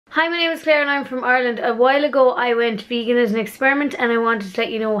Hi, my name is Claire and I'm from Ireland. A while ago I went vegan as an experiment and I wanted to let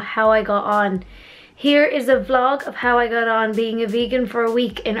you know how I got on. Here is a vlog of how I got on being a vegan for a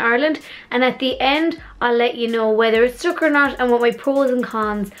week in Ireland, and at the end I'll let you know whether it stuck or not and what my pros and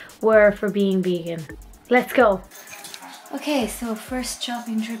cons were for being vegan. Let's go. Okay, so first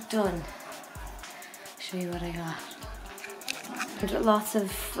shopping trip done. Show you what I got. Lots of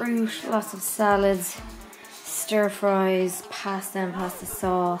fruit, lots of salads, stir fries, pasta and pasta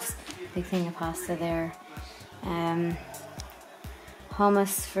sauce, big thing of pasta there,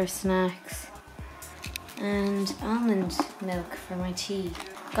 hummus for snacks, and almond milk for my tea.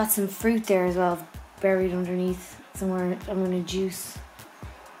 Got some fruit there as well, buried underneath somewhere. I'm going to juice.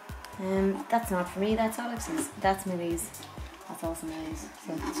 That's not for me, that's Alex's. That's Millie's. That's also Millie's.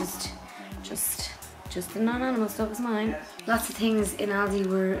 So just the non-animal stuff is mine. Lots of things in Aldi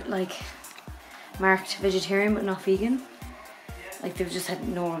were like marked vegetarian but not vegan. Like they've just had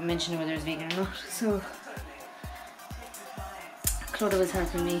no mention of whether it's vegan or not. So Clodagh was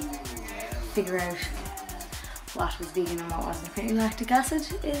helping me figure out what was vegan and what wasn't. Apparently lactic acid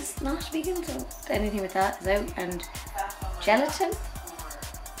is not vegan, so anything with that is out. And gelatin.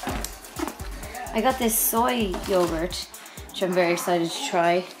 I got this soy yogurt, which I'm very excited to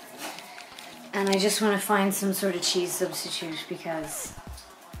try. And I just want to find some sort of cheese substitute because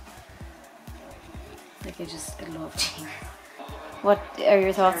I love cheese. What are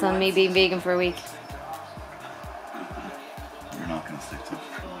your thoughts on me being vegan for a week? You're not going to stick to it.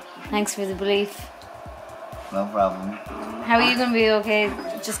 Thanks for the belief. No problem. How are you going to be okay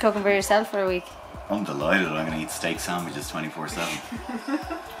just cooking for yourself for a week? I'm delighted. I'm going to eat steak sandwiches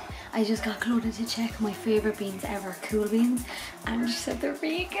 24/7. I just got Clodagh to check my favourite beans ever, cool beans, and she said they're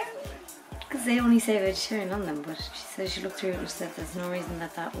vegan. Because they only say vegetarian on them, but she said she looked through it and she said there's no reason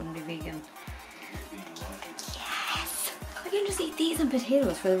that wouldn't be vegan. Yes! I can just eat these and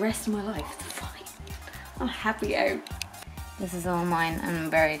potatoes for the rest of my life. It's fine. I'm happy out. This is all mine and I'm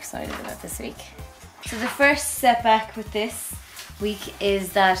very excited about this week. So the first setback with this week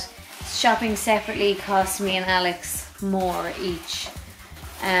is that shopping separately cost me and Alex more each.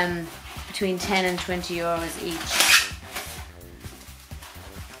 Between 10 and 20 euros each.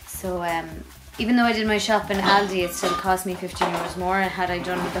 So even though I did my shop in Aldi, it still cost me 15 euros more. And had I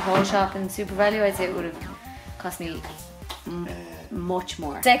done the whole shop in Super Value, I'd say it would have cost me much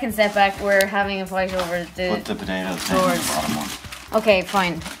more. Second setback, we're having a fight over the Put the potatoes down on the bottom one. Okay,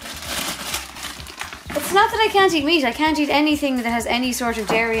 fine. It's not that I can't eat meat. I can't eat anything that has any sort of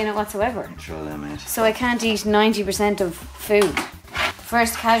dairy in it whatsoever. Control them, mate. So I can't eat 90% of food.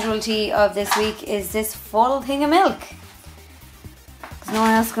 First casualty of this week is this full thing of milk. Because no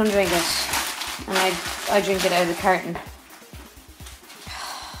one else can drink it. And I drink it out of the carton.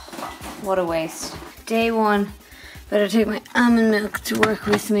 What a waste. Day one, better take my almond milk to work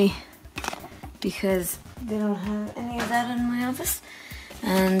with me. Because they don't have any of that in my office.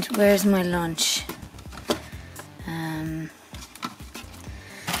 And where's my lunch?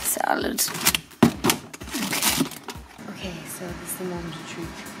 Salad. Okay, so this is the moment of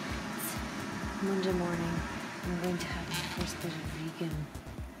truth. It's Monday morning. I'm going to have my first bit of vegan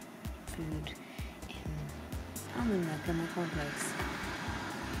food in almond milk and my cornflakes.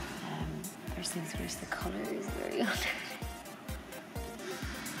 First things first, the colour is very good.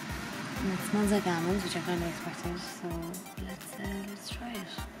 And it smells like almonds, which I kind of expected, so let's try it.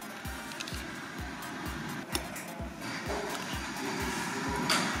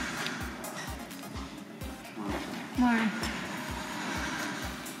 More.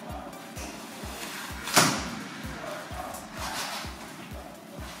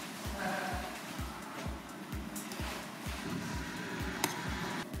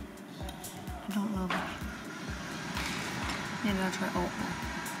 I don't love it. Maybe I'll try oatmeal.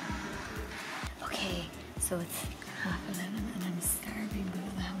 Okay, so it's 11:30 and I'm starving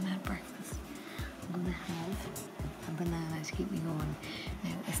because I haven't had breakfast. I'm gonna have a banana to keep me going.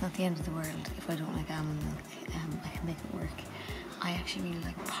 Now, it's not the end of the world if I don't like almond milk. I can make it work. I actually really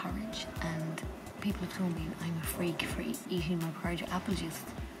like porridge, and people have told me I'm a freak for eating my porridge with apple juice.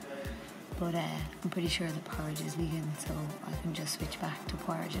 But I'm pretty sure the porridge is vegan, so I can just switch back to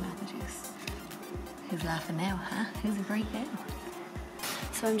porridge and apple juice. Who's laughing now, huh? Who's a break now?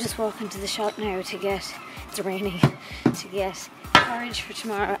 So I'm just walking to the shop now to get, it's raining, to get porridge for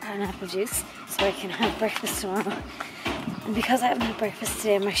tomorrow and apple juice so I can have breakfast tomorrow. And because I haven't had breakfast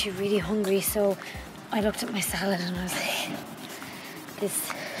today, I'm actually really hungry, so I looked at my salad and I was like,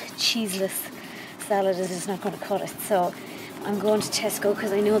 this cheeseless salad is just not going to cut it. So I'm going to Tesco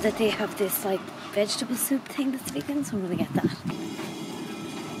because I know that they have this like vegetable soup thing that's vegan, so I'm going to get that.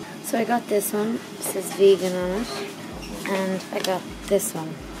 So I got this one, it says vegan on it, and I got this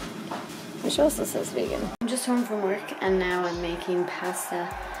one. which also says vegan. I'm just home from work and now I'm making pasta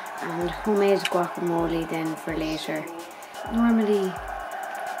and homemade guacamole then for later. Normally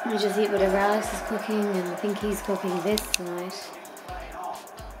I just eat whatever Alex is cooking, and I think he's cooking this tonight.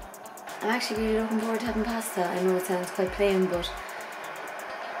 I'm actually really looking forward to having pasta. I know it sounds quite plain, but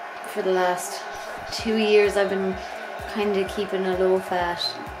for the last 2 years I've been kind of keeping a low fat,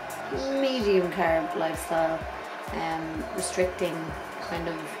 medium carb lifestyle, restricting kind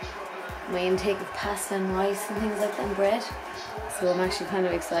of my intake of pasta and rice and things like that, and bread. So I'm actually kind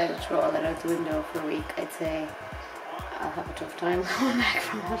of excited to throw all that out the window for a week. I'd say I'll have a tough time coming back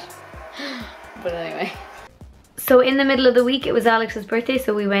from it. But anyway. So in the middle of the week it was Alex's birthday,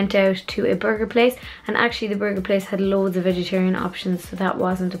 so we went out to a burger place, and actually the burger place had loads of vegetarian options, so that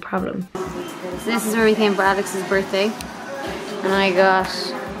wasn't a problem. So this is where we came for Alex's birthday, and I got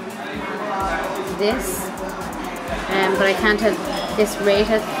this, but I can't have this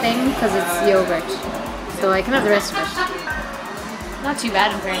rated thing because it's yogurt, so I can have the rest of it. Not too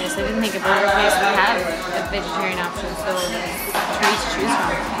bad in fairness. I didn't think a burger place would have a vegetarian option, so there's 3 to choose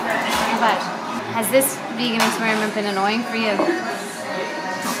from. Not bad. Has this vegan experiment been annoying for you?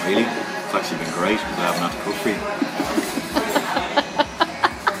 Not really. It's actually been great because I haven't had to cook for you.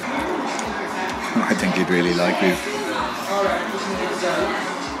 I think you'd really like it.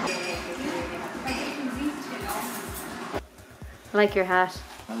 I like your hat.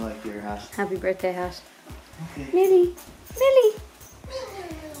 I like your hat. Happy birthday hat. Okay. Millie. Millie.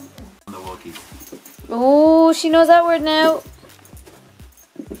 The walkies. Oh, she knows that word now.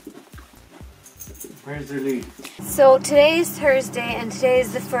 Where's their lead? So today is Thursday, and today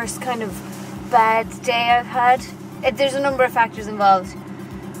is the first kind of bad day I've had. There's a number of factors involved.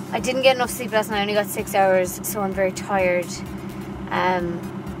 I didn't get enough sleep last night. I only got 6 hours, so I'm very tired,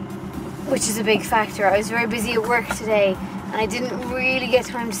 which is a big factor. I was very busy at work today, and I didn't really get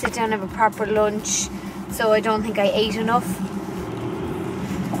time to sit down and have a proper lunch, so I don't think I ate enough.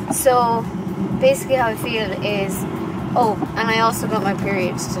 So basically how I feel is, oh, and I also got my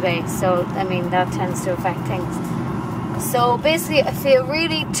period today, so I mean that tends to affect things. So basically I feel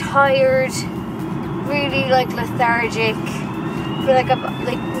really tired, really like lethargic, feel like I've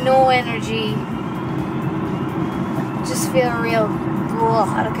like no energy, just feel real,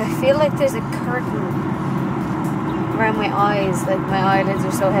 like I feel like there's a curtain around my eyes, like my eyelids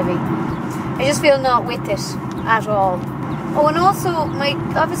are so heavy. I just feel not with it at all. Oh, and also my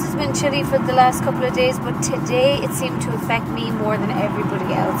office has been chilly for the last couple of days, but today it seemed to affect me more than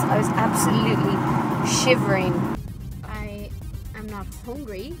everybody else. I was absolutely shivering. I am not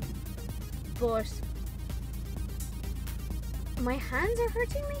hungry, but my hands are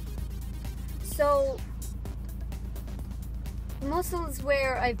hurting me. So muscles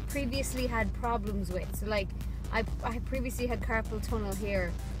where I've previously had problems with, so like I previously had carpal tunnel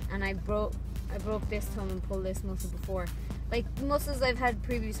here, and I broke this thumb and pulled this muscle before. Like muscles I've had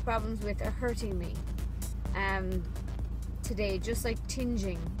previous problems with are hurting me today, just like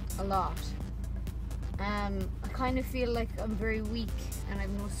tinging a lot. I kind of feel like I'm very weak and I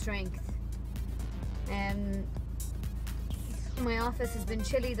have no strength. My office has been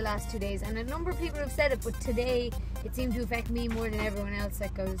chilly the last 2 days, and a number of people have said it, but today it seemed to affect me more than everyone else.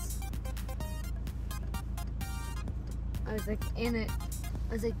 Like I was like in it.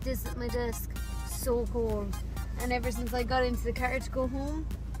 I was like this at my desk, so cold. And ever since I got into the car to go home,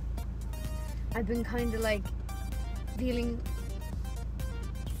 I've been kind of like feeling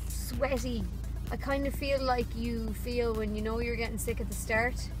sweaty. I kind of feel like you feel when you know you're getting sick at the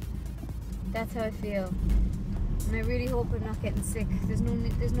start. That's how I feel. And I really hope I'm not getting sick. There's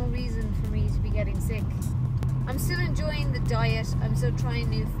no reason for me to be getting sick. I'm still enjoying the diet. I'm still trying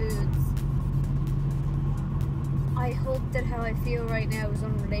new foods. I hope that how I feel right now is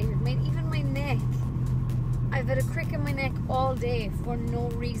unrelated. Even my neck. I've had a crick in my neck all day for no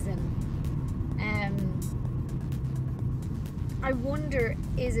reason. I wonder,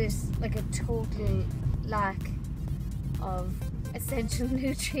 is it like a total lack of essential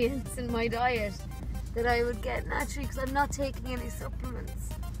nutrients in my diet that I would get naturally because I'm not taking any supplements?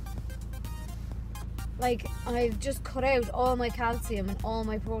 Like, I've just cut out all my calcium and all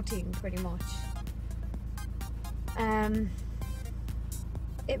my protein pretty much.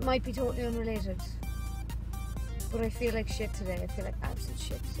 It might be totally unrelated, but I feel like shit today. I feel like absolute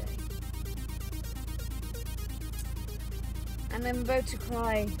shit today. And I'm about to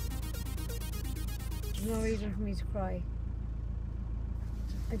cry. There's no reason for me to cry.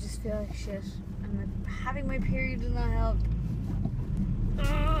 I just feel like shit. And like having my period does not help.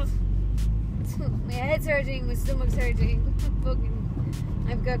 Ugh. My head's hurting, my stomach's hurting.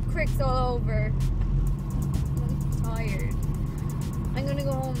 I've got cricks all over. I'm tired. I'm gonna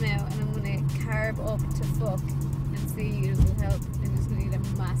go home now and I'm gonna carb up to fuck and see if it'll help. I'm just gonna eat a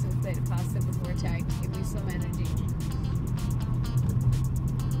massive plate of pasta before tag to give me some energy.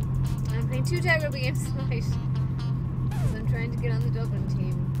 I'm playing 2 tag rugby games tonight because I'm trying to get on the Dublin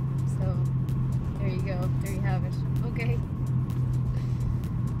team. So there you go, there you have it. Okay.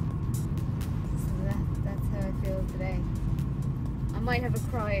 So that's how I feel today. I might have a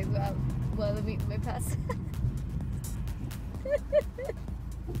cry as well while I'm eating my pasta.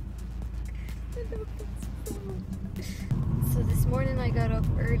 So this morning I got up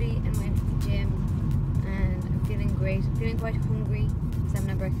early and went to the gym and I'm feeling great. I'm feeling quite hungry because I haven't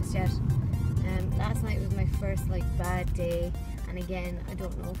had breakfast yet. Last night was my first like bad day, and again I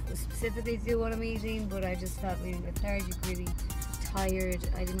don't know if it was specifically to do what I'm eating, but I just felt really lethargic, really tired.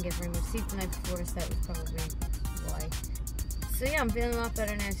 I didn't get very much sleep the night before, so that was probably why. So yeah, I'm feeling a lot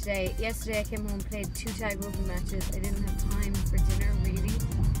better now today. Yesterday I came home, played 2 tag rugby matches. I didn't have time for dinner really.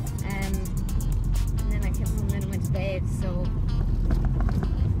 And then I came home and then I went to bed. So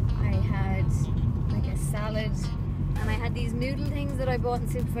I had like a salad and I had these noodle things that I bought in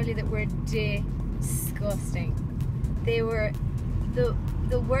Superfully that were disgusting. They were the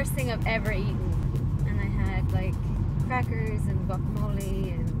worst thing I've ever eaten. And I had like crackers and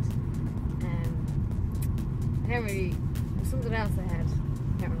guacamole and I can't really, something else I had,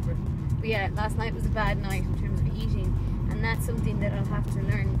 I can't remember. But yeah, last night was a bad night in terms of eating, and that's something that I'll have to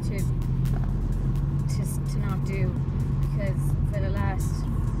learn to not do, because for the last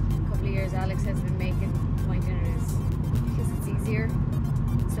couple of years Alex has been making my dinners because it's easier.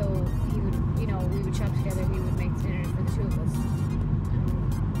 So he would, you know, we would shop together, he would make dinner for the 2 of us.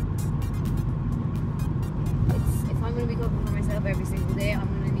 If I'm going to be cooking for myself every single day, I'm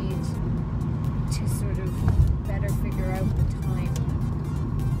going to need to sort of better figure out the time.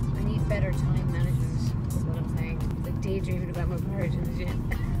 I need better time management, is what I'm saying. It's like daydreaming about my marriage in the gym.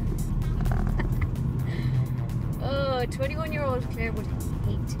 Oh, 21-year-old Claire would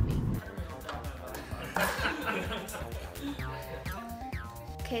hate me.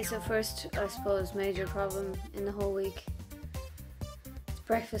 Okay, so first, I suppose, major problem in the whole week. It's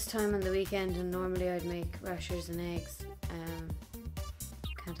breakfast time on the weekend, and normally I'd make rashers and eggs.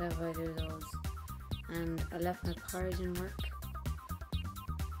 Can't have either of those. And I left my porridge in work,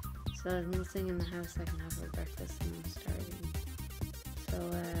 so there's nothing in the house I can have for breakfast and I'm starving. So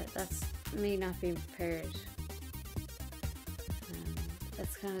that's me not being prepared.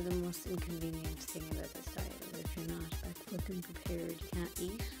 That's kind of the most inconvenient thing about this diet, is if you're not like fucking prepared, you can't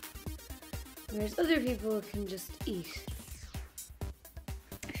eat. Whereas other people can just eat.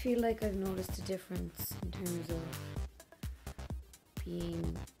 I feel like I've noticed a difference in terms of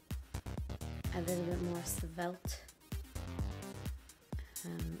being a little bit more svelte, a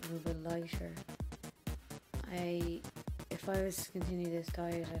little bit lighter. If I was to continue this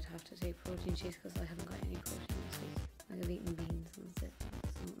diet, I'd have to take protein shakes because I haven't got any protein this week. I've eaten beans and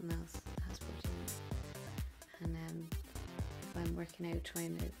something else that has protein in it. And if I'm working out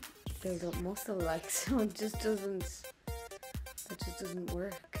trying to build up muscle, like, so it just doesn't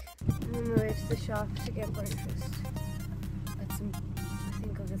work. I'm on my way to the shop to get breakfast. I think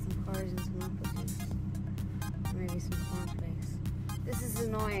I'll get some porridge and some apple juice. Maybe some cornflakes. This is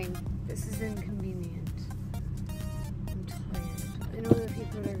annoying. This is inconvenient. I'm tired. I know that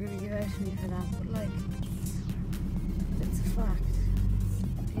people are going to give out to me for that, but like, it's a fact.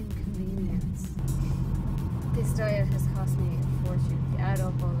 Inconvenience. This diet has cost me a fortune. If you add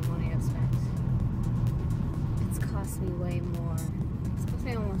up all the money I've spent, it's cost me way more. It's cost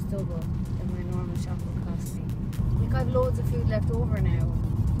me almost double than my normal shop would cost me. Like, I've loads of food left over now.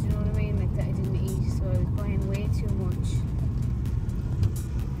 Do you know what I mean? Like, that I didn't eat, so I was buying way too much.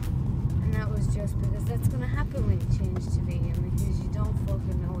 And that was just because that's going to happen when you change to vegan, because you don't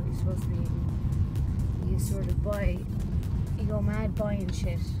fucking know what you're supposed to be eating. You sort of you go mad buying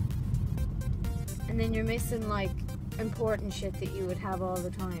shit. And then you're missing, like, important shit that you would have all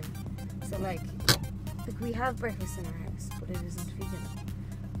the time. So, like we have breakfast in our house, but it isn't vegan.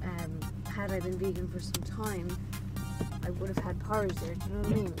 Had I been vegan for some time, I would have had porridge there, do you know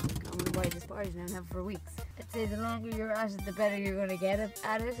what I mean? Like, I'm going to buy this porridge now and have it for weeks. I'd say the longer you're at it, the better you're going to get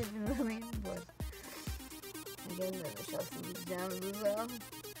at it, if you know what I mean? But again, let me show some pajamas as well.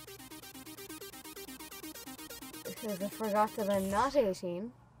 Because I forgot that I'm not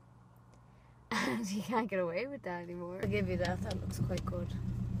 18. And you can't get away with that anymore. I'll give you that looks quite good.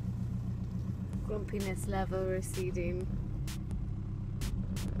 Grumpiness level receding.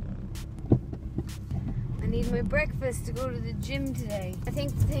 I need my breakfast to go to the gym today. I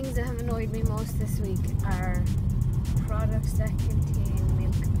think the things that have annoyed me most this week are products that contain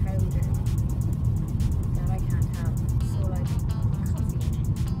milk powder that I can't have. So like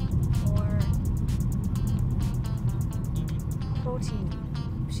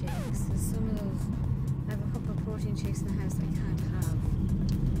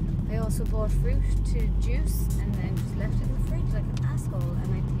also bought fruit to juice and then just left it in the fridge like an asshole, and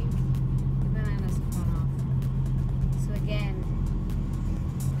I think the bananas have gone off. So again,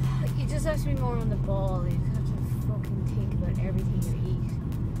 you just have to be more on the ball. You just have to fucking think about everything you eat.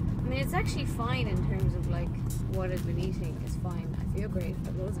 I mean, it's actually fine in terms of like what I've been eating. It's fine. I feel great. I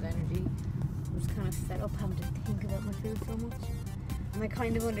have loads of energy. I'm just kind of fed up having to think about my food so much. And I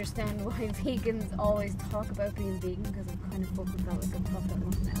kind of understand why vegans always talk about being vegan, because I've kind of fucking felt like I've talked about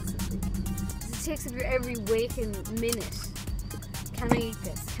nothing else this week. It takes up your every waking minute. Can I eat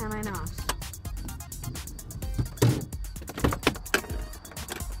this? Can I not?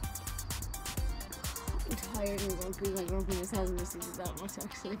 I'm tired and grumpy. My grumpiness hasn't receded that much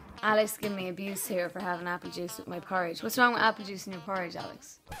actually. Alex gave me abuse here for having apple juice with my porridge. What's wrong with apple juice in your porridge,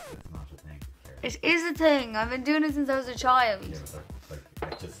 Alex? It's not a thing. It is a thing. I've been doing it since I was a child. Yeah, but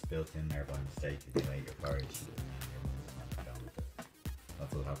it's just built in there by mistake. If you ate your porridge,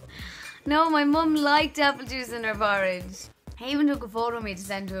 that's what happened. No, my mum liked apple juice in her porridge. He even took a photo of me to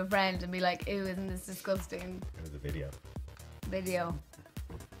send to a friend and be like, ew, isn't this disgusting? It was a video. Video.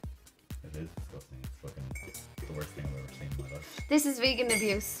 It is disgusting. It's fucking the worst thing I've ever seen in my life. This is vegan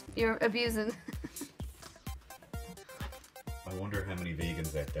abuse. You're abusing. I wonder how many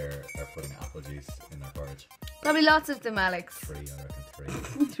vegans out there are putting apple juice in their porridge. Probably lots of them, Alex. 3, I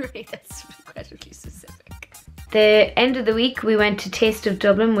reckon 3. 3, that's incredibly specific. The end of the week we went to Taste of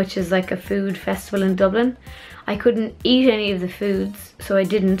Dublin, which is like a food festival in Dublin. I couldn't eat any of the foods, so I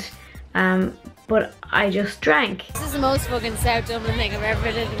didn't, but I just drank. This is the most fucking South Dublin thing I've ever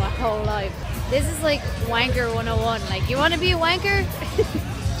did in my whole life. This is like wanker 101. Like, you want to be a wanker?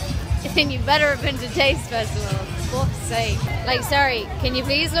 Then you better have been to Taste Festival. For fuck's sake. Like, sorry, can you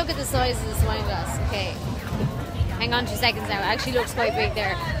please look at the size of this wine glass? Okay. Hang on 2 seconds now. It actually looks quite big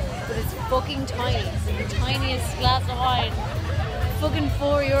there. But it's fucking tiny. It's the tiniest glass of wine. Fucking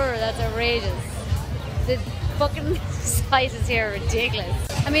 €4. That's outrageous. The fucking sizes here are ridiculous.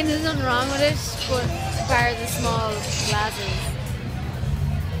 I mean, there's nothing wrong with it, but bar the small glasses.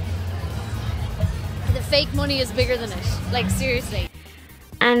 The fake money is bigger than it. Like, seriously.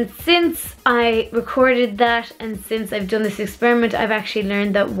 And since I recorded that and since I've done this experiment, I've actually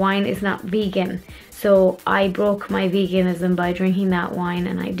learned that wine is not vegan. So I broke my veganism by drinking that wine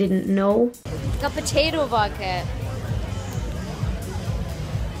and I didn't know. Got potato vodka.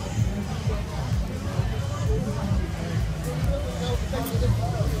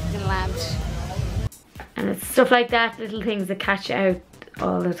 And it's stuff like that, little things that catch you out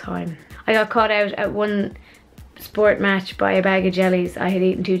all the time. I got caught out at one sport match by a bag of jellies. I had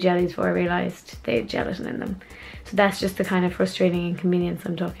eaten 2 jellies before I realised they had gelatin in them. So that's just the kind of frustrating inconvenience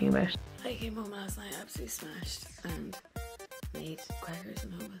I'm talking about. I came home last night absolutely smashed and made crackers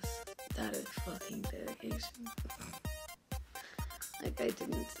and hummus. That is fucking dedication. Like, I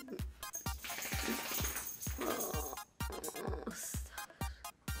didn't... Oh, stop.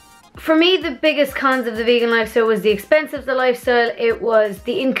 For me, the biggest cons of the vegan lifestyle was the expense of the lifestyle. It was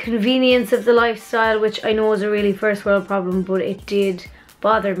the inconvenience of the lifestyle, which I know is a really first world problem, but it did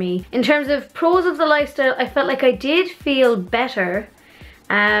bother me. In terms of pros of the lifestyle, I felt like I did feel better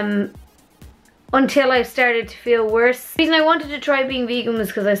until I started to feel worse. The reason I wanted to try being vegan was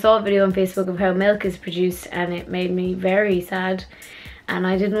because I saw a video on Facebook of how milk is produced and it made me very sad. And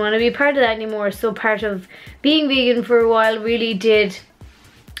I didn't want to be part of that anymore. So part of being vegan for a while really did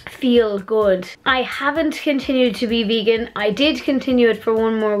feel good. I haven't continued to be vegan. I did continue it for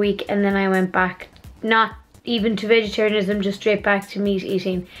 1 more week and then I went back, not even to vegetarianism, just straight back to meat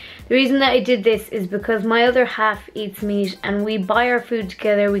eating. The reason that I did this is because my other half eats meat and we buy our food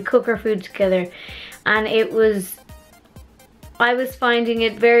together, we cook our food together, and I was finding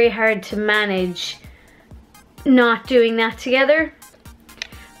it very hard to manage not doing that together.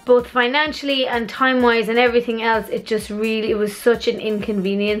 Both financially and time-wise and everything else, it was such an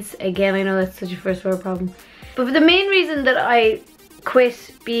inconvenience. Again, I know that's such a first world problem. But the main reason that I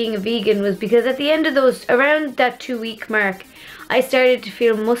quit being a vegan was because at the end of around that 2-week mark, I started to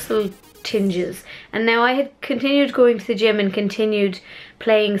feel muscle tinges. And now I had continued going to the gym and continued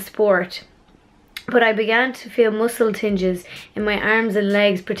playing sport. But I began to feel muscle tinges in my arms and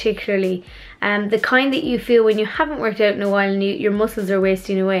legs particularly. The kind that you feel when you haven't worked out in a while and your muscles are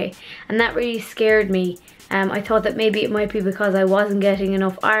wasting away. And that really scared me. I thought that maybe it might be because I wasn't getting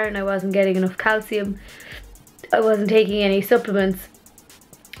enough iron, I wasn't getting enough calcium, I wasn't taking any supplements.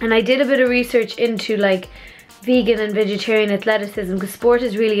 And I did a bit of research into like vegan and vegetarian athleticism because sport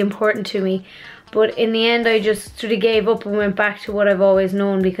is really important to me. But in the end I just sort of gave up and went back to what I've always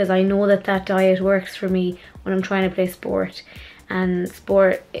known because I know that that diet works for me when I'm trying to play sport. And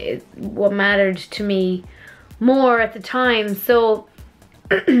sport is what mattered to me more at the time. So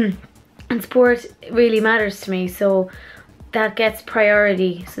and sport really matters to me, so that gets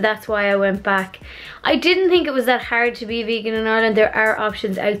priority. So that's why I went back. I didn't think it was that hard to be vegan in Ireland. There are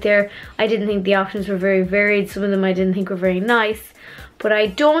options out there. I didn't think the options were very varied. Some of them I didn't think were very nice, but I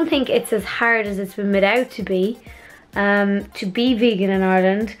don't think it's as hard as it's been made out to be vegan in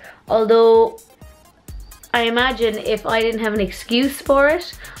Ireland. Although I imagine if I didn't have an excuse for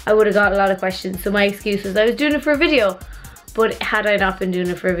it, I would have got a lot of questions. So my excuse was I was doing it for a video. But had I not been doing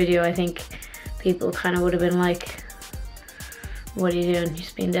it for a video, I think people kind of would have been like, what are you doing? You're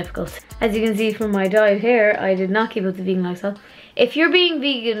just being difficult. As you can see from my diet here, I did not keep up the vegan lifestyle. If you're being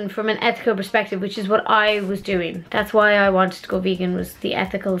vegan from an ethical perspective, which is what I was doing, that's why I wanted to go vegan, was the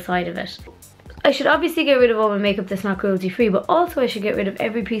ethical side of it. I should obviously get rid of all my makeup that's not cruelty free, but also I should get rid of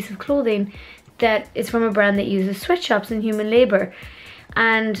every piece of clothing that is from a brand that uses sweatshops and human labor.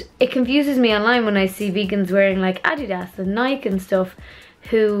 And it confuses me online when I see vegans wearing like Adidas and Nike and stuff,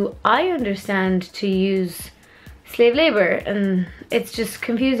 who I understand to use slave labor, and it's just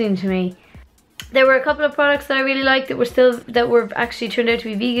confusing to me. There were a couple of products that I really liked that were actually turned out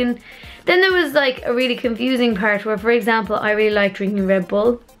to be vegan. Then there was like a really confusing part where, for example, I really like drinking Red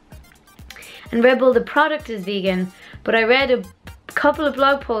Bull. And Red Bull, the product is vegan, but I read a couple of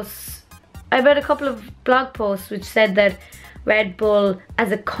blog posts which said that Red Bull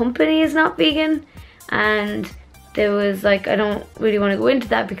as a company is not vegan, and there was like, I don't really want to go into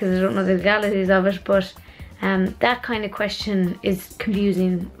that because I don't know the legalities of it, but that kind of question is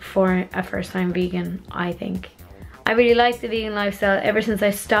confusing for a first-time vegan, I think. I really like the vegan lifestyle. Ever since I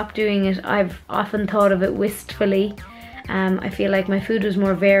stopped doing it, I've often thought of it wistfully. I feel like my food was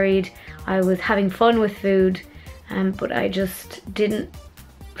more varied. I was having fun with food, but I just didn't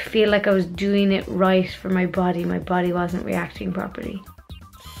feel like I was doing it right for my body. My body wasn't reacting properly.